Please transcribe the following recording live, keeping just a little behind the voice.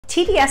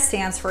TDS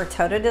stands for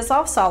total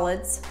dissolved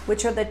solids,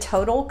 which are the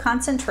total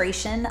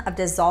concentration of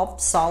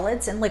dissolved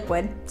solids in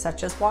liquid,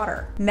 such as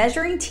water.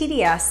 Measuring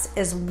TDS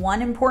is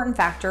one important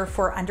factor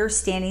for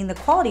understanding the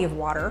quality of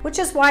water, which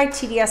is why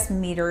TDS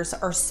meters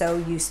are so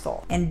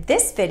useful. In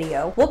this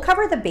video, we'll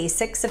cover the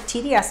basics of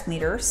TDS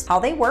meters, how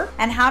they work,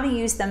 and how to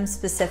use them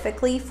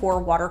specifically for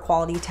water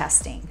quality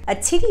testing. A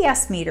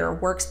TDS meter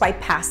works by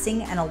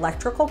passing an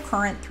electrical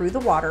current through the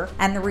water,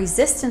 and the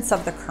resistance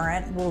of the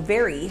current will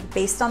vary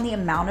based on the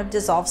amount of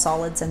dissolved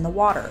solids in the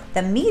water.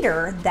 The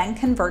meter then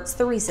converts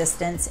the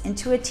resistance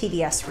into a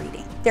TDS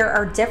reading. There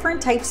are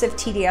different types of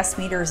TDS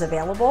meters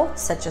available,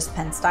 such as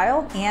pen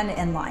style and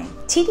inline.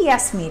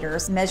 TDS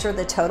meters measure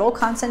the total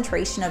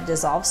concentration of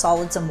dissolved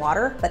solids in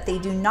water, but they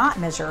do not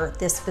measure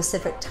the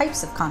specific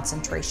types of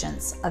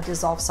concentrations of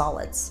dissolved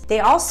solids.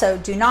 They also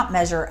do not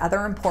measure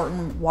other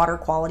important water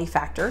quality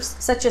factors,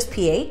 such as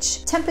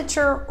pH,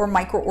 temperature, or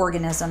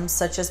microorganisms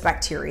such as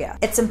bacteria.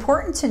 It's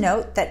important to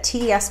note that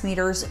TDS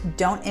meters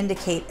don't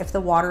indicate if the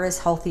water is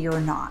healthy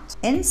or not.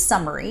 In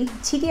summary,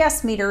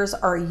 TDS meters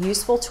are a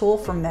useful tool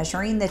for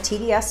measuring the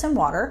TDS in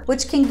water,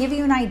 which can give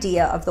you an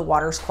idea of the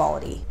water's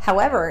quality.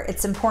 However,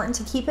 it's important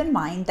to keep in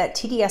mind that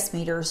TDS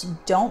meters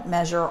don't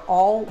measure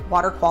all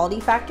water quality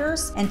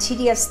factors, and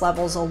TDS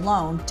levels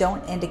alone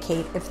don't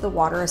indicate if the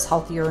water is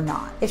healthy or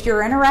not. If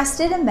you're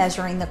interested in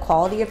measuring the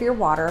quality of your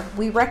water,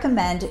 we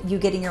recommend you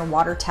getting your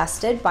water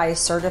tested by a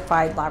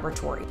certified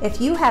laboratory. If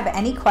you have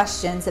any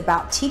questions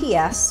about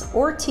TDS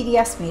or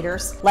TDS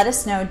meters, let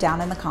us know down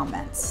in the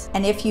comments.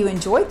 And if you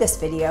enjoyed this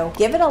video,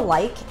 give it a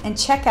like and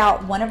check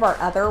out one of our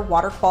other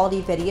water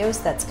quality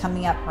videos that's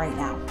coming up right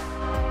now.